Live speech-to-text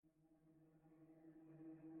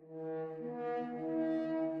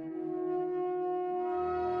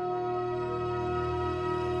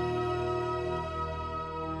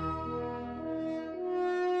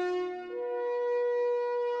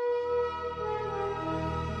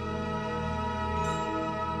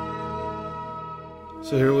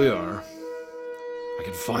So here we are. I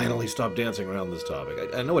can finally stop dancing around this topic.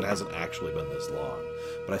 I know it hasn't actually been this long,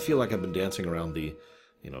 but I feel like I've been dancing around the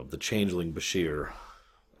changeling Bashir,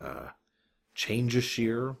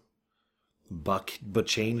 Change-a-shear, but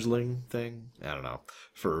changeling thing. I don't know,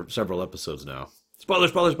 for several episodes now. Spoilers,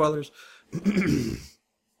 spoilers, spoilers.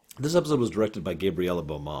 This episode was directed by Gabriella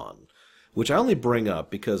Beaumont, which I only bring up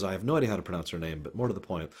because I have no idea how to pronounce her name, but more to the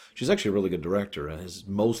point, she's actually a really good director and has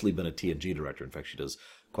mostly been a TNG director. In fact, she does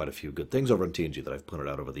quite a few good things over in TNG that I've pointed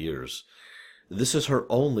out over the years. This is her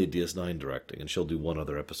only DS9 directing, and she'll do one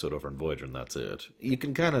other episode over in Voyager, and that's it. You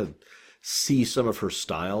can kind of see some of her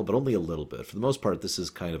style, but only a little bit. For the most part, this is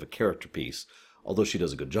kind of a character piece, although she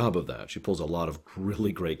does a good job of that. She pulls a lot of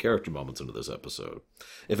really great character moments into this episode.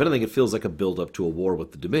 If anything, it feels like a build-up to a war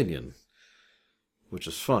with the Dominion, which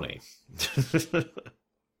is funny.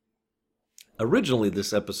 Originally,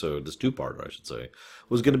 this episode, this two-parter, I should say,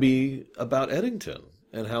 was going to be about Eddington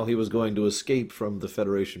and how he was going to escape from the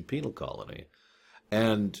Federation penal colony.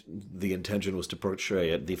 And the intention was to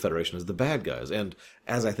portray the Federation as the bad guys. And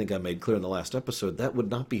as I think I made clear in the last episode, that would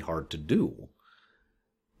not be hard to do.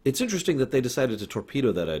 It's interesting that they decided to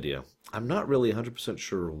torpedo that idea. I'm not really 100%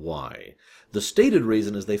 sure why. The stated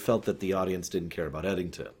reason is they felt that the audience didn't care about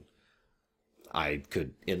Eddington. I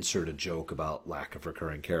could insert a joke about lack of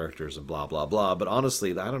recurring characters and blah, blah, blah, but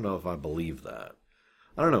honestly, I don't know if I believe that.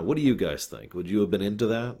 I don't know. What do you guys think? Would you have been into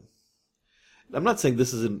that? I'm not saying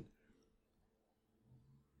this isn't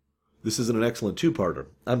an excellent two-parter.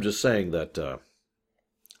 I'm just saying that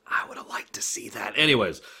I would have liked to see that.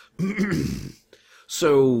 Anyways,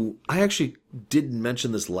 so I actually didn't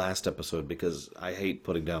mention this last episode because I hate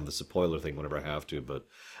putting down the spoiler thing whenever I have to, but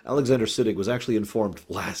Alexander Siddig was actually informed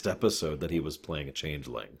last episode that he was playing a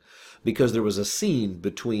changeling because there was a scene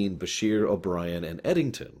between Bashir, O'Brien, and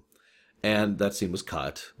Eddington. And that scene was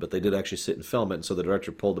cut, but they did actually sit and film it, and so the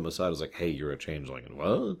director pulled him aside and was like, hey, you're a changeling. And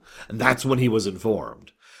what? And that's when he was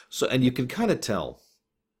informed. So, and you can kind of tell.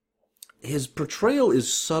 His portrayal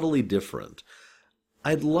is subtly different.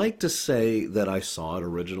 I'd like to say that I saw it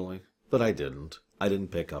originally, but I didn't. I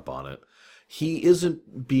didn't pick up on it. He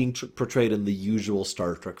isn't being portrayed in the usual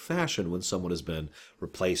Star Trek fashion when someone has been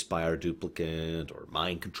replaced by our duplicate, or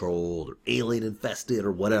mind-controlled, or alien-infested,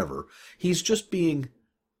 or whatever. He's just being...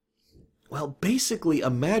 Well, basically,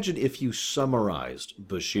 imagine if you summarized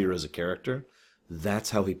Bashir as a character.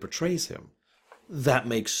 That's how he portrays him. That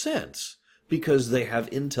makes sense, because they have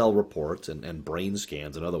intel reports and brain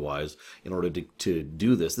scans and otherwise in order to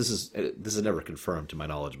do this. This is never confirmed to my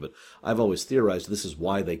knowledge, but I've always theorized this is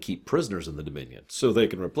why they keep prisoners in the Dominion, so they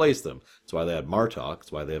can replace them. That's why they had Martok.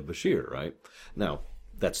 That's why they have Bashir, right? Now,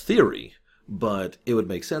 that's theory, but it would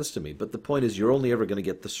make sense to me. But the point is, you're only ever going to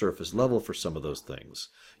get the surface level for some of those things.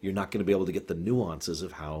 You're not going to be able to get the nuances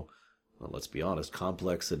of how, well, let's be honest,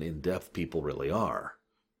 complex and in-depth people really are.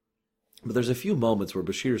 But there's a few moments where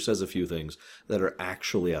Bashir says a few things that are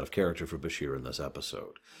actually out of character for Bashir in this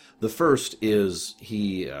episode. The first is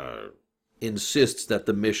he insists that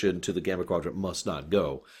the mission to the Gamma Quadrant must not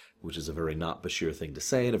go, which is a very not Bashir thing to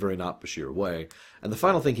say in a very not Bashir way. And the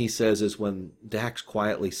final thing he says is when Dax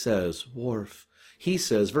quietly says, Worf, he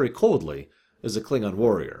says very coldly, as a Klingon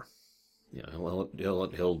warrior. You know,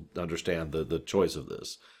 he'll understand the choice of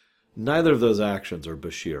this. Neither of those actions are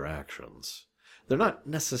Bashir actions. They're not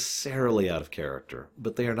necessarily out of character,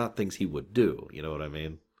 but they are not things he would do. You know what I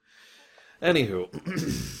mean? Anywho,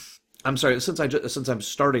 I'm sorry, since I'm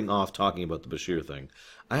starting off talking about the Bashir thing,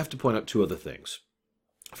 I have to point out two other things.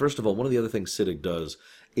 First of all, one of the other things Siddig does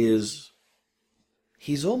is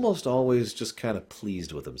he's almost always just kind of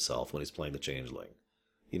pleased with himself when he's playing the changeling.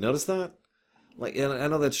 You notice that? Like, and I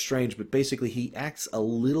know that's strange, but basically he acts a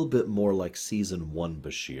little bit more like Season 1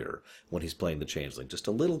 Bashir when he's playing the changeling. Just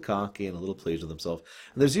a little cocky and a little pleased with himself.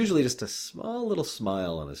 And there's usually just a small little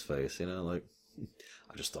smile on his face, you know, like,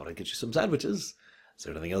 I just thought I'd get you some sandwiches. Is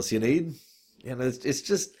there anything else you need? You know, it's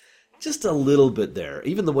just a little bit there.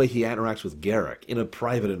 Even the way he interacts with Garrick in a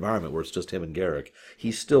private environment where it's just him and Garrick,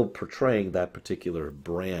 he's still portraying that particular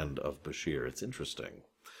brand of Bashir. It's interesting.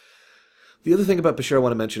 The other thing about Bashir I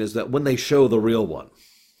want to mention is that when they show the real one,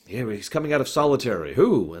 yeah, he's coming out of solitary,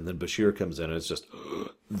 who? And then Bashir comes in and it's just,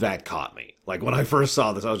 that caught me. Like when I first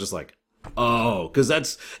saw this, I was just like, oh, because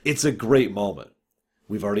it's a great moment.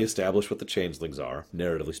 We've already established what the changelings are,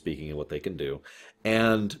 narratively speaking, and what they can do.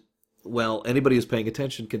 And, well, anybody who's paying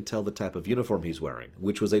attention can tell the type of uniform he's wearing,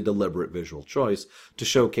 which was a deliberate visual choice to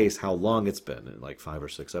showcase how long it's been, like 5 or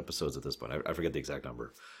 6 episodes at this point. I forget the exact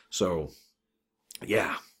number. So,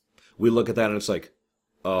 yeah. We look at that and it's like,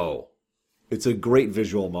 oh, It's a great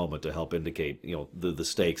visual moment to help indicate, the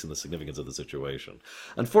stakes and the significance of the situation.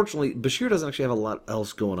 Unfortunately, Bashir doesn't actually have a lot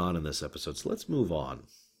else going on in this episode, so let's move on.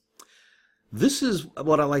 This is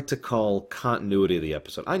what I like to call continuity of the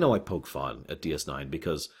episode. I know I poke fun at DS9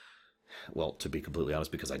 because, well, to be completely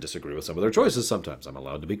honest, because I disagree with some of their choices sometimes. I'm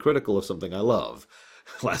allowed to be critical of something I love.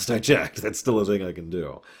 Last I checked, that's still a thing I can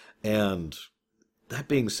do. And that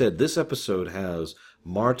being said, this episode has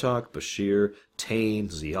Martok, Bashir, Tain,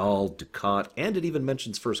 Zial, Dukat, and it even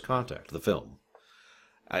mentions First Contact, the film.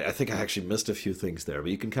 I think I actually missed a few things there,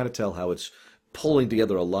 but you can kind of tell how it's pulling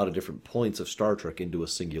together a lot of different points of Star Trek into a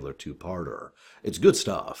singular two-parter. It's good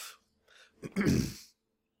stuff.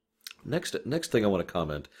 Next thing I want to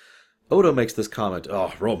comment. Odo makes this comment,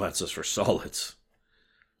 romance is for solids.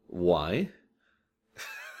 Why?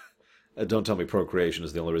 Don't tell me procreation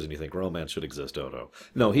is the only reason you think romance should exist, Odo.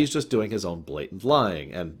 No, he's just doing his own blatant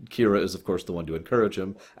lying, and Kira is, of course, the one to encourage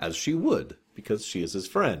him, as she would, because she is his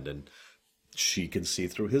friend, and she can see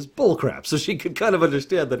through his bullcrap, so she can kind of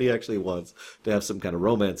understand that he actually wants to have some kind of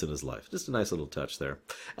romance in his life. Just a nice little touch there.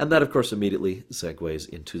 And that, of course, immediately segues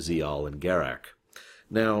into Zial and Garak.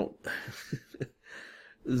 Now,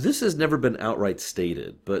 this has never been outright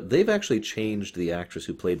stated, but they've actually changed the actress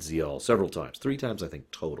who played Zial several times, 3 times, I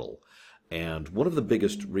think, total. And one of the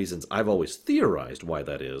biggest reasons I've always theorized why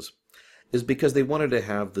that is because they wanted to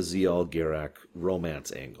have the Zial-Garak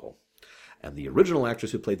romance angle. And the original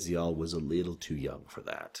actress who played Zial was a little too young for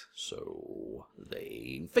that. So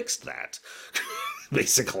they fixed that,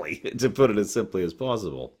 basically, to put it as simply as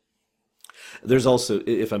possible. There's also,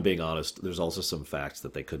 if I'm being honest, there's also some facts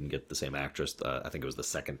that they couldn't get the same actress. I think it was the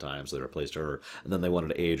second time, so they replaced her. And then they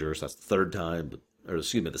wanted to age her, so that's the third time. The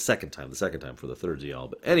second time for the third Zial.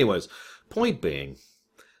 But anyways, point being,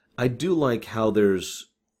 I do like how there's,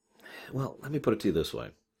 well, let me put it to you this way.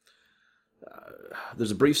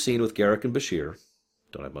 There's a brief scene with Garak and Bashir.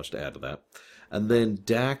 Don't have much to add to that. And then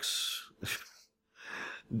Dax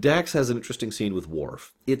has an interesting scene with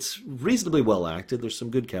Worf. It's reasonably well acted. There's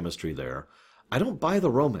some good chemistry there. I don't buy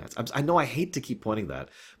the romance. I know I hate to keep pointing that,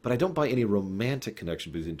 but I don't buy any romantic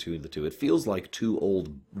connection between the two. It feels like 2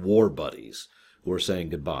 old war buddies who are saying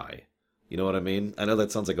goodbye. You know what I mean? I know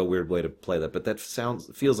that sounds like a weird way to play that, but that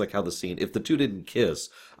feels like how the scene, if the two didn't kiss,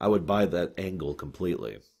 I would buy that angle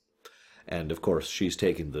completely. And, of course, she's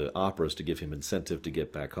taking the operas to give him incentive to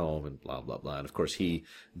get back home and blah, blah, blah. And, of course, he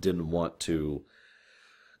didn't want to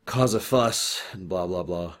cause a fuss and blah, blah,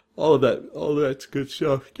 blah. All that's good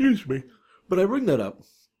stuff. Excuse me. But I bring that up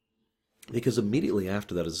because immediately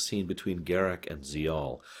after that is a scene between Garak and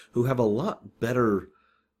Zial, who have a lot better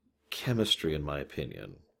chemistry, in my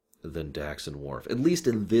opinion, than Dax and Worf, at least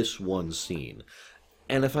in this one scene.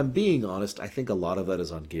 And if I'm being honest, I think a lot of that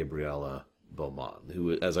is on Gabriella Beaumont,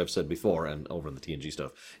 who, as I've said before, and over in the TNG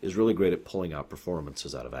stuff, is really great at pulling out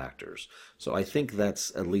performances out of actors. So I think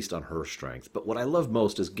that's at least on her strength. But what I love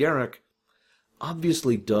most is Garak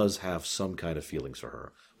obviously does have some kind of feelings for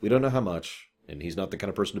her. We don't know how much, and he's not the kind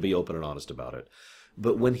of person to be open and honest about it.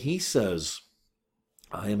 But when he says,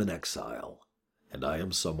 I am an exile, and I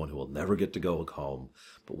am someone who will never get to go home,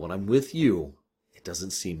 but when I'm with you, it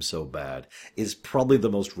doesn't seem so bad, is probably the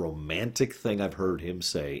most romantic thing I've heard him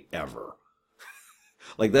say ever.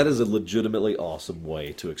 Like, that is a legitimately awesome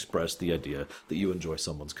way to express the idea that you enjoy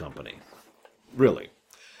someone's company. Really.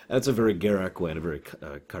 And it's a very Garak way and a very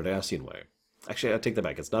Cardassian way. Actually, I take that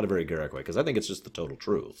back. It's not a very Garak way, because I think it's just the total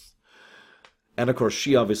truth. And, of course,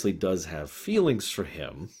 she obviously does have feelings for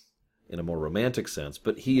him in a more romantic sense,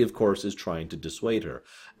 but he, of course, is trying to dissuade her.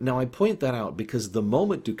 Now, I point that out because the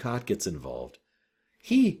moment Dukat gets involved,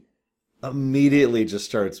 he immediately just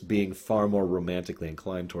starts being far more romantically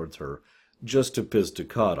inclined towards her, just to piss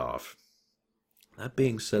Dukat off. That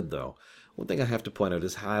being said, though, one thing I have to point out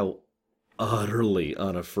is how utterly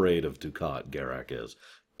unafraid of Dukat Garak is.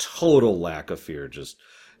 Total lack of fear,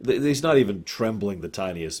 he's not even trembling the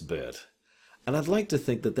tiniest bit. And I'd like to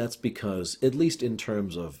think that that's because, at least in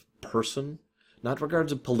terms of person, not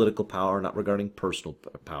regards of political power, not regarding personal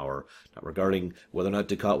power, not regarding whether or not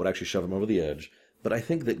Dukat would actually shove him over the edge, but I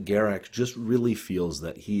think that Garak just really feels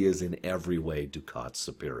that he is in every way Dukat's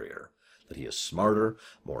superior. That he is smarter,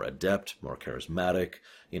 more adept, more charismatic,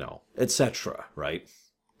 etc., right?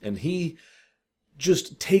 And he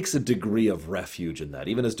just takes a degree of refuge in that.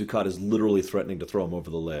 Even as Dukat is literally threatening to throw him over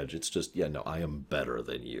the ledge, it's just, I am better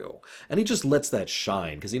than you. And he just lets that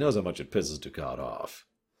shine, because he knows how much it pisses Dukat off.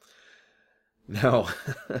 Now,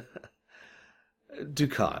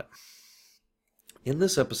 Dukat. In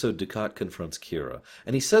this episode, Dukat confronts Kira,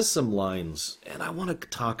 and he says some lines, and I want to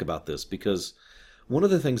talk about this, because one of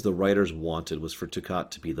the things the writers wanted was for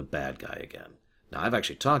Dukat to be the bad guy again. Now, I've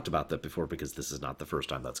actually talked about that before because this is not the first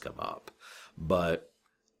time that's come up. But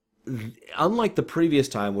unlike the previous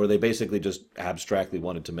time where they basically just abstractly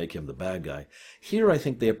wanted to make him the bad guy, here I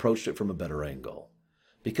think they approached it from a better angle.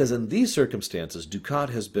 Because in these circumstances, Dukat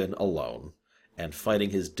has been alone and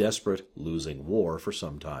fighting his desperate, losing war for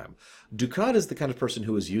some time. Dukat is the kind of person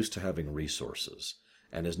who is used to having resources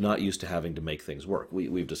and is not used to having to make things work.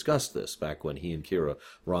 We've discussed this back when he and Kira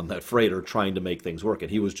were on that freighter trying to make things work,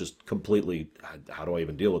 and he was just completely, how do I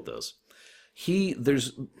even deal with this?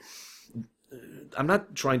 I'm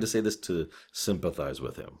not trying to say this to sympathize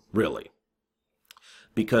with him, really.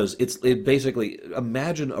 Because it basically,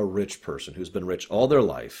 imagine a rich person who's been rich all their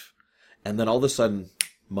life, and then all of a sudden,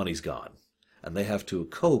 money's gone. And they have to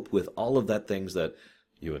cope with all of that things that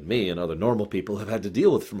you and me and other normal people have had to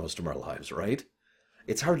deal with for most of our lives, right?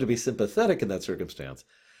 It's hard to be sympathetic in that circumstance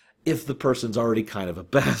if the person's already kind of a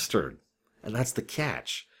bastard. And that's the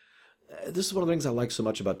catch. This is one of the things I like so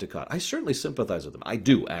much about Dukat. I certainly sympathize with him. I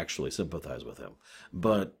do actually sympathize with him.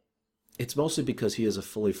 But it's mostly because he is a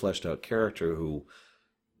fully fleshed out character who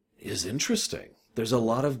is interesting. There's a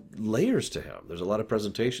lot of layers to him. There's a lot of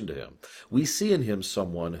presentation to him. We see in him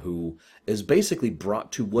someone who is basically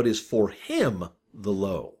brought to what is for him the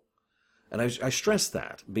low. And I stress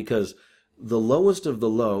that because the lowest of the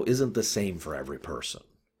low isn't the same for every person.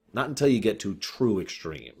 Not until you get to true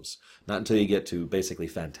extremes. Not until you get to basically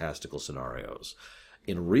fantastical scenarios.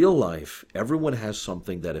 In real life, everyone has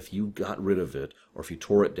something that if you got rid of it, or if you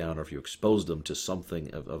tore it down, or if you exposed them to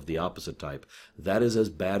something of the opposite type, that is as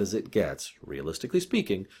bad as it gets, realistically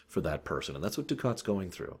speaking, for that person. And that's what Dukat's going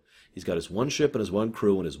through. He's got his one ship and his one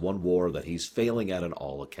crew and his one war that he's failing at on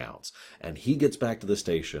all accounts. And he gets back to the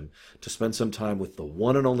station to spend some time with the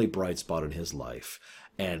one and only bright spot in his life.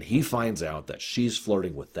 And he finds out that she's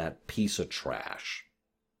flirting with that piece of trash.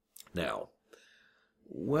 Now,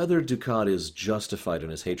 whether Dukat is justified in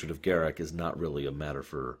his hatred of Garak is not really a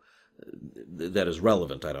matter that is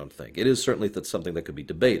relevant, I don't think. It is certainly something that could be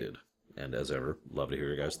debated. And as ever, love to hear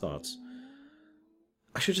your guys' thoughts.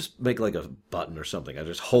 I should just make like a button or something. I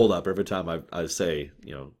just hold up every time I say,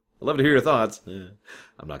 I'd love to hear your thoughts.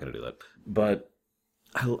 I'm not going to do that. But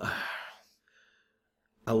I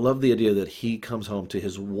love the idea that he comes home to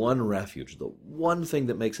his one refuge, the one thing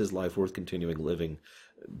that makes his life worth continuing living,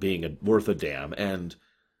 being worth a damn, and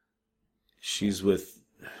she's with,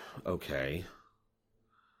 okay.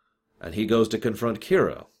 And he goes to confront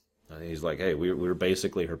Kira. And he's like, hey, we're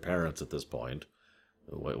basically her parents at this point.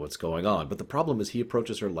 What's going on? But the problem is he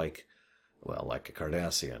approaches her like a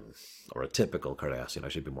Cardassian, or a typical Cardassian. I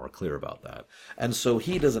should be more clear about that. And so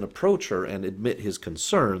he doesn't approach her and admit his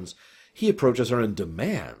concerns. He approaches her and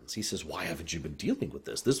demands. He says, why haven't you been dealing with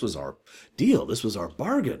this? This was our deal. This was our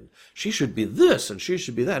bargain. She should be this and she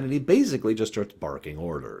should be that. And he basically just starts barking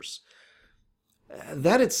orders.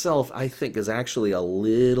 That itself, I think, is actually a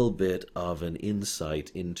little bit of an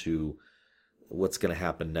insight into what's going to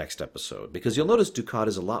happen next episode. Because you'll notice Dukat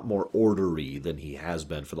is a lot more orderly than he has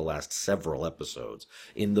been for the last several episodes.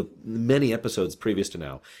 In the many episodes previous to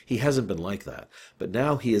now, he hasn't been like that. But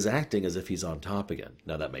now he is acting as if he's on top again.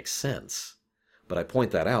 Now that makes sense. But I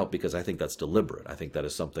point that out because I think that's deliberate. I think that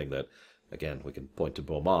is something that, again, we can point to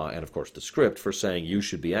Beaumont and, of course, the script for saying you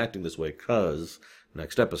should be acting this way because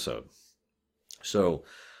next episode. So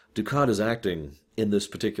Dukat is acting in this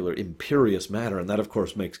particular imperious manner, and that, of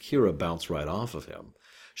course, makes Kira bounce right off of him.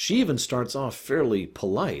 She even starts off fairly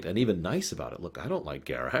polite and even nice about it. Look, I don't like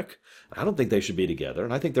Garak. I don't think they should be together,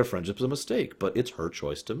 and I think their friendship is a mistake, but it's her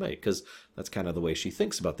choice to make, because that's kind of the way she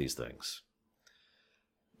thinks about these things.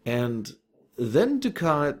 And then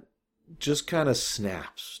Dukat just kind of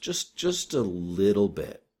snaps, just a little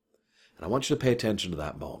bit. And I want you to pay attention to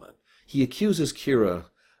that moment. He accuses Kira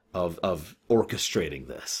of orchestrating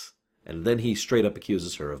this. And then he straight up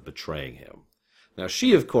accuses her of betraying him. Now,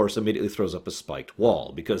 she, of course, immediately throws up a spiked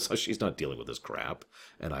wall, because she's not dealing with this crap,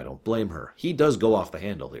 and I don't blame her. He does go off the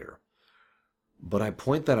handle here. But I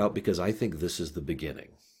point that out because I think this is the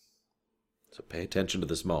beginning. So pay attention to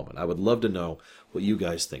this moment. I would love to know what you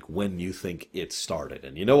guys think, when you think it started.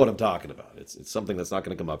 And you know what I'm talking about. It's something that's not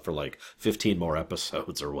going to come up for like 15 more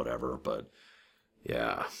episodes or whatever, but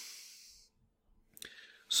yeah.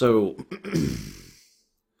 So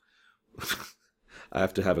I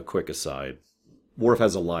have to have a quick aside. Worf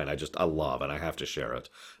has a line I love, and I have to share it.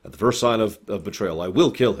 At the first sign of betrayal, I will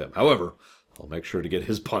kill him. However, I'll make sure to get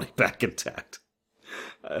his body back intact.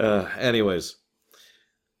 Anyways,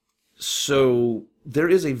 so there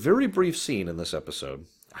is a very brief scene in this episode,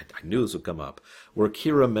 I knew this would come up, where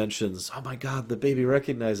Kira mentions, oh my god, the baby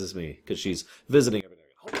recognizes me, because she's visiting everything.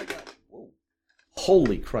 Oh my god, whoa.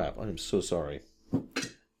 Holy crap, I am so sorry.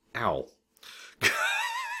 Ow.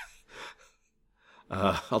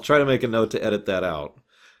 I'll try to make a note to edit that out,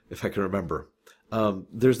 if I can remember.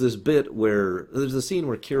 There's this bit where, there's a scene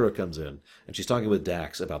where Kira comes in, and she's talking with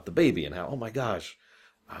Dax about the baby, and how, oh my gosh,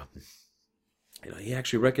 um, he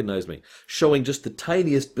actually recognized me, showing just the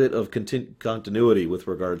tiniest bit of continuity with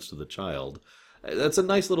regards to the child. That's a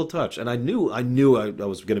nice little touch, and I knew I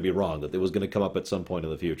was going to be wrong, that it was going to come up at some point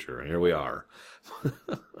in the future, and here we are.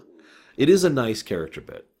 It is a nice character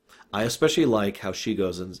bit. I especially like how she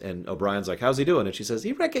goes and O'Brien's like, how's he doing? And she says,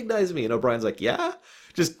 he recognized me. And O'Brien's like, yeah?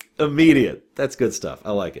 Just immediate. That's good stuff.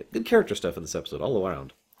 I like it. Good character stuff in this episode all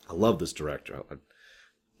around. I love this director. I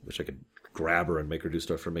wish I could grab her and make her do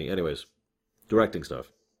stuff for me. Anyways, directing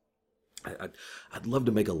stuff. I'd love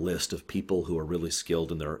to make a list of people who are really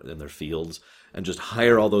skilled in their fields and just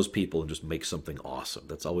hire all those people and just make something awesome.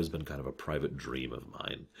 That's always been kind of a private dream of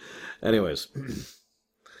mine. Anyways,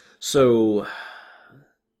 so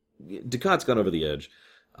Ducat's gone over the edge.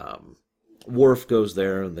 Worf goes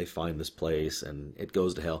there, and they find this place, and it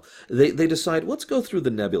goes to hell. They decide, let's go through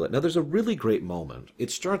the nebula. Now, there's a really great moment.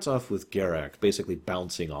 It starts off with Garak basically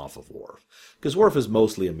bouncing off of Worf, because Worf is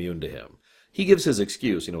mostly immune to him. He gives his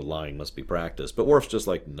excuse, lying must be practiced, but Worf's just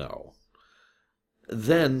like, no.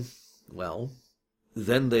 Then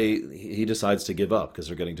he decides to give up, because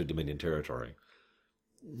they're getting to Dominion territory.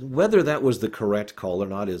 Whether that was the correct call or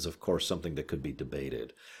not is, of course, something that could be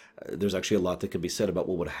debated. There's actually a lot that can be said about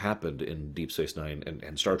what would have happened in Deep Space Nine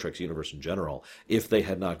and Star Trek's universe in general if they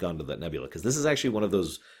had not gone to that nebula. Because this is actually one of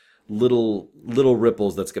those little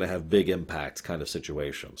ripples that's going to have big impacts kind of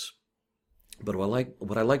situations. But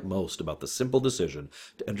what I like most about the simple decision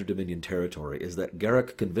to enter Dominion territory is that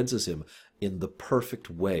Garak convinces him in the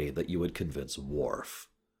perfect way that you would convince Worf,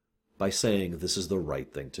 by saying this is the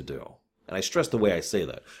right thing to do. And I stress the way I say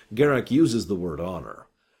that. Garak uses the word honor,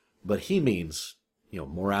 but he means,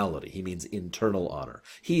 morality. He means internal honor.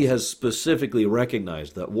 He has specifically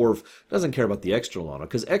recognized that Worf doesn't care about the external honor,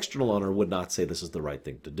 because external honor would not say this is the right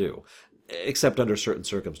thing to do, except under certain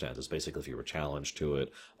circumstances, basically if you were challenged to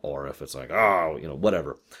it, or if it's like,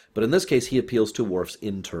 whatever. But in this case, he appeals to Worf's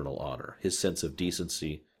internal honor, his sense of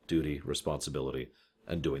decency, duty, responsibility,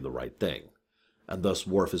 and doing the right thing. And thus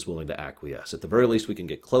Worf is willing to acquiesce. At the very least, we can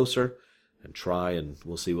get closer and try, and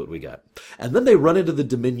we'll see what we get. And then they run into the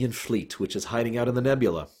Dominion fleet, which is hiding out in the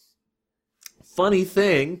nebula. Funny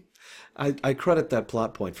thing, I credit that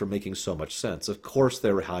plot point for making so much sense. Of course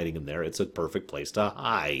they were hiding in there. It's a perfect place to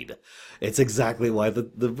hide. It's exactly why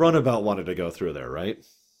the runabout wanted to go through there, right?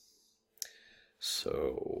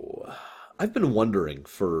 So, I've been wondering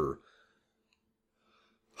for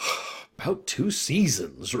about 2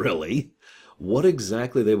 seasons, really, what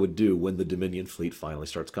exactly they would do when the Dominion fleet finally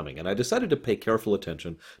starts coming. And I decided to pay careful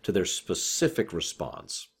attention to their specific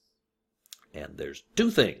response. And there's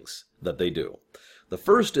 2 things that they do. The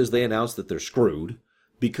first is they announce that they're screwed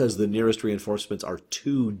because the nearest reinforcements are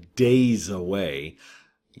 2 days away.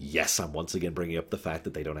 Yes, I'm once again bringing up the fact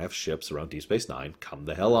that they don't have ships around Deep Space Nine. Come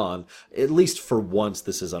the hell on. At least for once,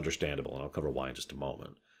 this is understandable, and I'll cover why in just a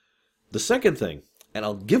moment. The second thing, and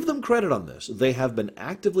I'll give them credit on this, they have been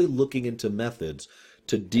actively looking into methods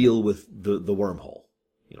to deal with the wormhole.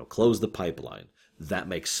 Close the pipeline. That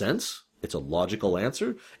makes sense. It's a logical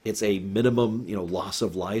answer. It's a minimum, loss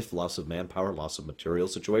of life, loss of manpower, loss of material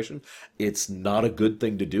situation. It's not a good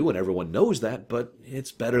thing to do, and everyone knows that, but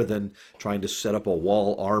it's better than trying to set up a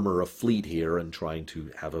wall armor, a fleet here, and trying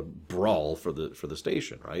to have a brawl for the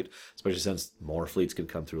station, right? Especially since more fleets can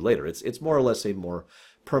come through later. It's more or less a more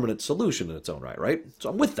permanent solution in its own right?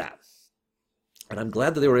 So I'm with that. And I'm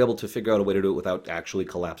glad that they were able to figure out a way to do it without actually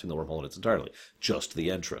collapsing the wormhole in its entirety. Just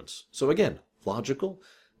the entrance. So again, logical,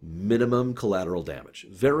 minimum collateral damage.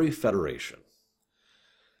 Very Federation.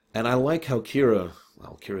 And I like how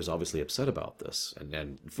Kira's obviously upset about this,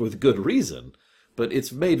 and for good reason, but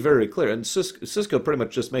it's made very clear. And Sisko pretty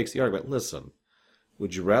much just makes the argument, listen,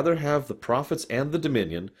 would you rather have the Prophets and the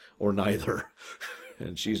Dominion, or neither?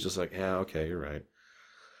 And she's just like, yeah, okay, you're right.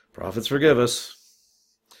 Prophets forgive us.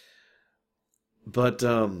 But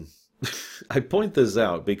I point this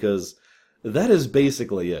out because that is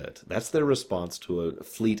basically it. That's their response to a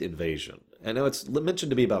fleet invasion. I know it's mentioned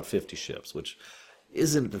to be about 50 ships, which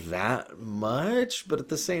isn't that much, but at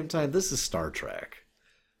the same time, this is Star Trek.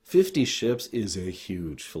 50 ships is a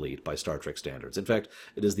huge fleet by Star Trek standards. In fact,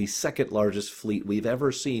 it is the second largest fleet we've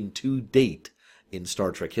ever seen to date in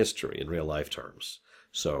Star Trek history in real life terms.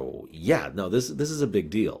 So, yeah, no, this is a big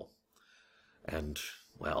deal. And,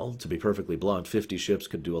 well, to be perfectly blunt, 50 ships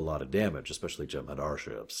could do a lot of damage, especially Jem'Hadar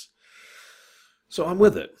ships. So I'm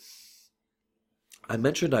with it. I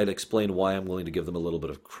mentioned I'd explain why I'm willing to give them a little bit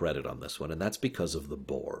of credit on this one, and that's because of the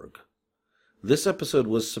Borg. This episode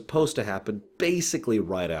was supposed to happen basically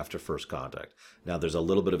right after First Contact. Now, there's a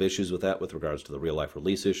little bit of issues with that with regards to the real-life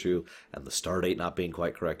release issue and the star date not being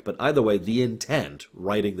quite correct. But either way, the intent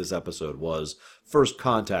writing this episode was First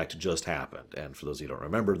Contact just happened. And for those of you who don't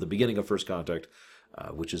remember, the beginning of First Contact,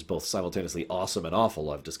 which is both simultaneously awesome and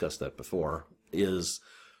awful, I've discussed that before, is,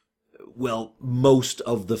 well, most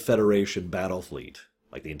of the Federation battle fleet,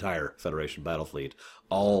 like the entire Federation battle fleet,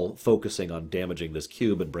 all focusing on damaging this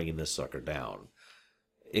cube and bringing this sucker down,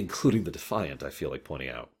 including the Defiant, I feel like pointing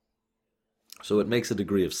out. So it makes a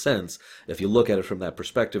degree of sense if you look at it from that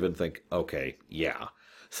perspective and think, okay, yeah.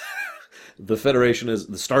 The Federation the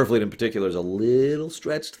Starfleet in particular, is a little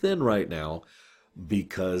stretched thin right now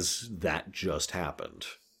because that just happened.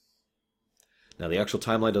 Now, the actual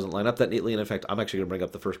timeline doesn't line up that neatly, and in fact, I'm actually going to bring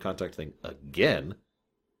up the First Contact thing again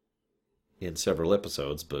in several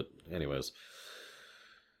episodes, but anyways.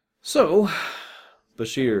 So,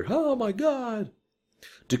 Bashir, oh my god.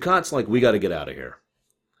 Ducat's like, we got to get out of here.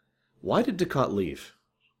 Why did Ducat leave?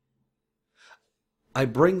 I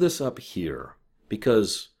bring this up here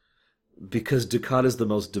because Ducat is the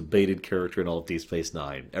most debated character in all of Deep Space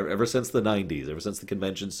Nine. Ever since the 90s, ever since the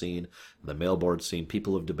convention scene, the mailboard scene,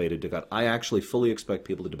 people have debated Ducat. I actually fully expect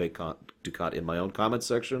people to debate Ducat in my own comments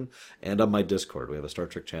section and on my Discord. We have a Star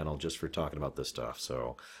Trek channel just for talking about this stuff.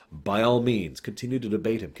 So, by all means, continue to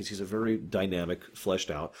debate him because he's a very dynamic, fleshed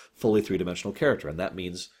out, fully three-dimensional character. And that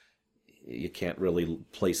means you can't really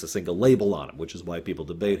place a single label on him, which is why people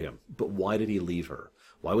debate him. But why did he leave her?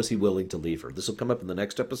 Why was he willing to leave her? This will come up in the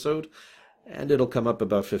next episode, and it'll come up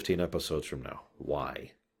about 15 episodes from now.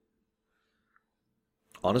 Why?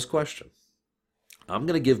 Honest question. I'm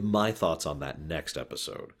going to give my thoughts on that next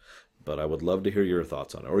episode, but I would love to hear your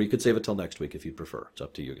thoughts on it. Or you could save it till next week if you prefer. It's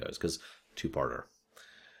up to you guys, because two-parter.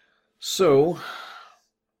 So,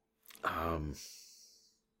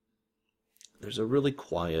 there's a really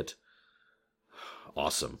quiet,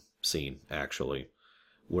 awesome scene, actually,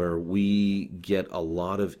 where we get a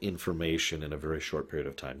lot of information in a very short period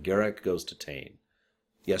of time. Garak goes to Tain.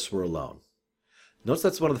 Yes, we're alone. Notice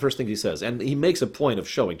that's one of the first things he says. And he makes a point of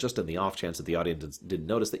showing, just in the off chance that the audience didn't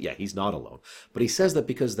notice, that, yeah, he's not alone. But he says that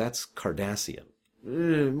because that's Cardassian.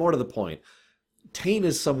 More to the point, Tain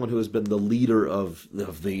is someone who has been the leader of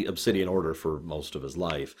the Obsidian Order for most of his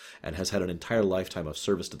life, and has had an entire lifetime of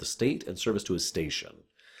service to the state and service to his station.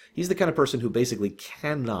 He's the kind of person who basically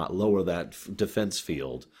cannot lower that defense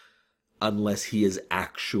field unless he is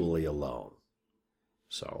actually alone.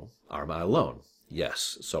 So, am I alone?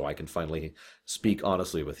 Yes, so I can finally speak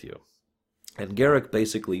honestly with you. And Garak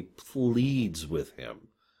basically pleads with him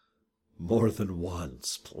more than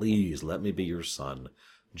once. Please, let me be your son.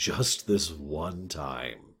 Just this one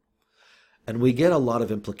time. And we get a lot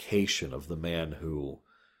of implication of the man who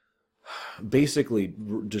basically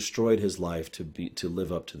destroyed his life to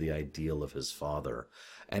live up to the ideal of his father.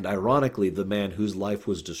 And ironically, the man whose life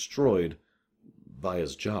was destroyed by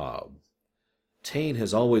his job. Tain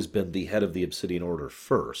has always been the head of the Obsidian Order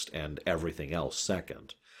first, and everything else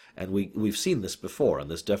second. And we've seen this before, and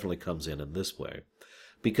this definitely comes in this way.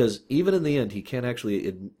 Because even in the end, he can't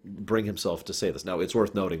actually bring himself to say this. Now, it's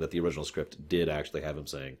worth noting that the original script did actually have him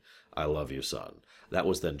saying, "I love you, son." That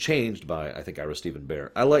was then changed by, I think, Ira Stephen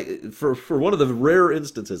Bear. I like, for one of the rare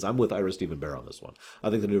instances, I'm with Ira Stephen Bear on this one. I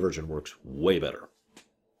think the new version works way better.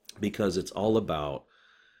 Because it's all about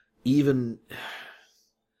even...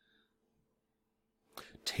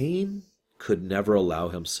 Tain could never allow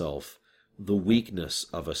himself the weakness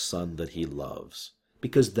of a son that he loves,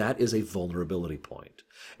 because that is a vulnerability point.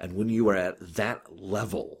 And when you are at that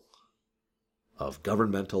level of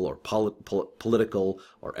governmental or political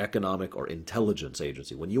or economic or intelligence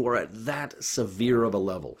agency, when you are at that severe of a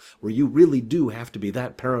level where you really do have to be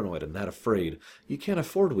that paranoid and that afraid, you can't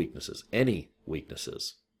afford weaknesses, any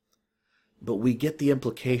weaknesses. But we get the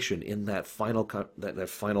implication in that final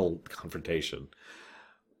confrontation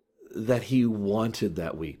that he wanted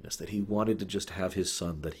that weakness, that he wanted to just have his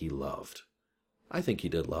son that he loved. I think he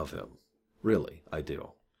did love him. Really, I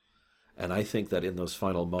do. And I think that in those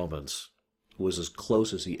final moments was as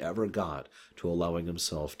close as he ever got to allowing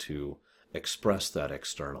himself to express that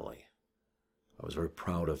externally. I was very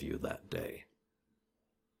proud of you that day.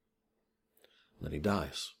 And then he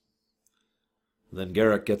dies. And then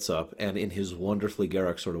Garak gets up, and in his wonderfully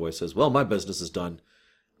Garak sort of way says, "Well, my business is done.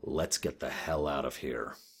 Let's get the hell out of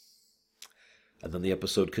here." And then the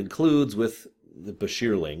episode concludes with the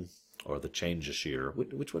Bashirling, or the Change Ashir.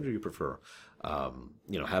 Which one do you prefer?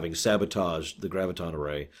 Having sabotaged the graviton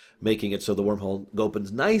array, making it so the wormhole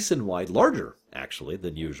opens nice and wide, larger, actually,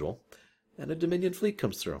 than usual, and a Dominion fleet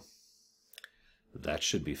comes through. That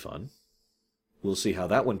should be fun. We'll see how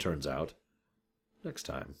that one turns out next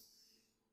time.